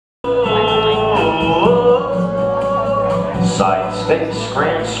space,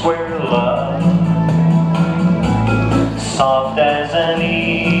 grand square love, soft as an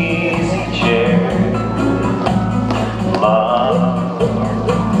easy chair. Love,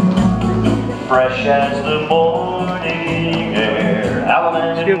 fresh as the morning air.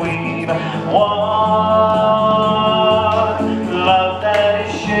 Element and weave, one love that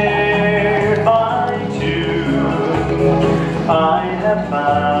is shared by two. I have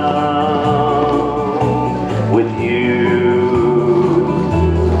found with you,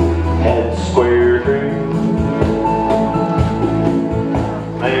 head square through,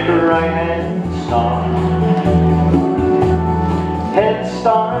 make a right hand star, head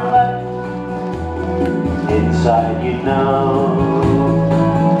star left, inside you know,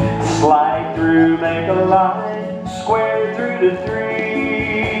 slide through, make a line, square through to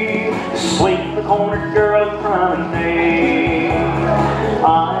three, swing the corner, girl, promenade.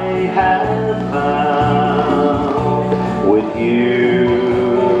 I have found with you,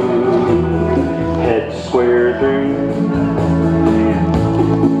 head square through,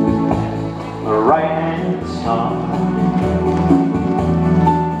 a right hand star,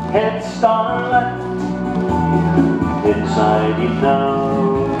 head star left, inside you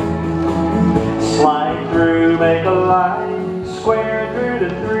know, slide through, make a line, square through to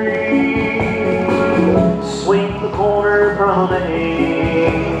three, swing the corner,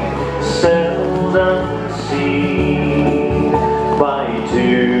 promenade, seldom seen by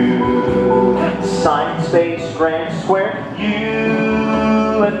two, side space, grand square,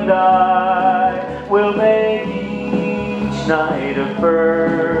 you and I will make each night a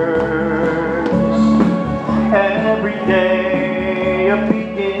first, every day a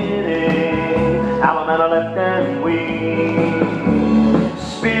beginning, Alameda left and we,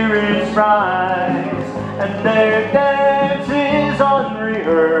 spirits rise, and their dance is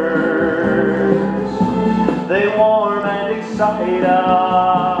unrehearsed. They warm and excite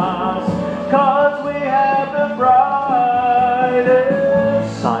us, 'cause we have the brightest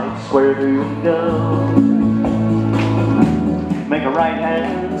side square to go. Make a right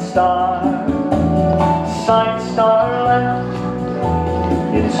hand star, side star left,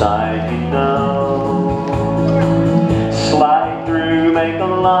 inside you know, slide through, make a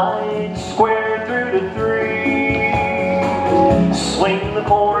line, square through to three, swing the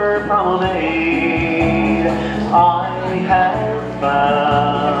corner, promenade. I have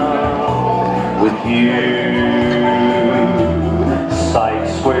found with you, side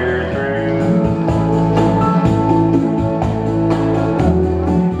square through,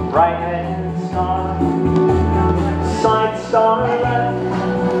 right hand star, side star left,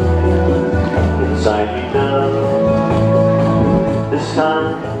 inside you know, this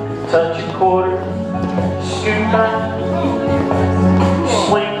time touch a quarter, scoot back,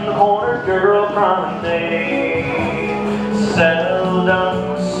 swing the corner, girl, promenade, seldom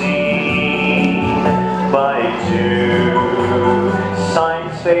seen by two, side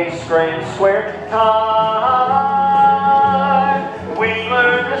space, grand square, time we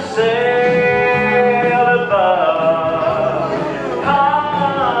learn to sail above,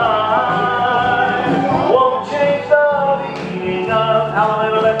 time won't change the meaning of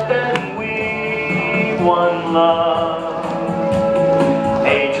Alameda left and we, one love,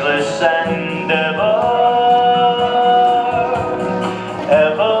 ageless and ever,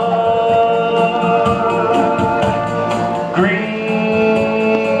 ever green.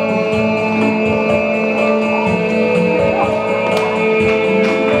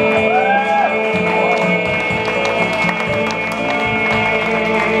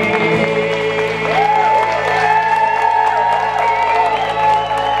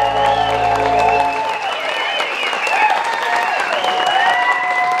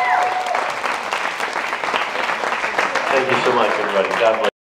 Thank you so much, everybody. God bless.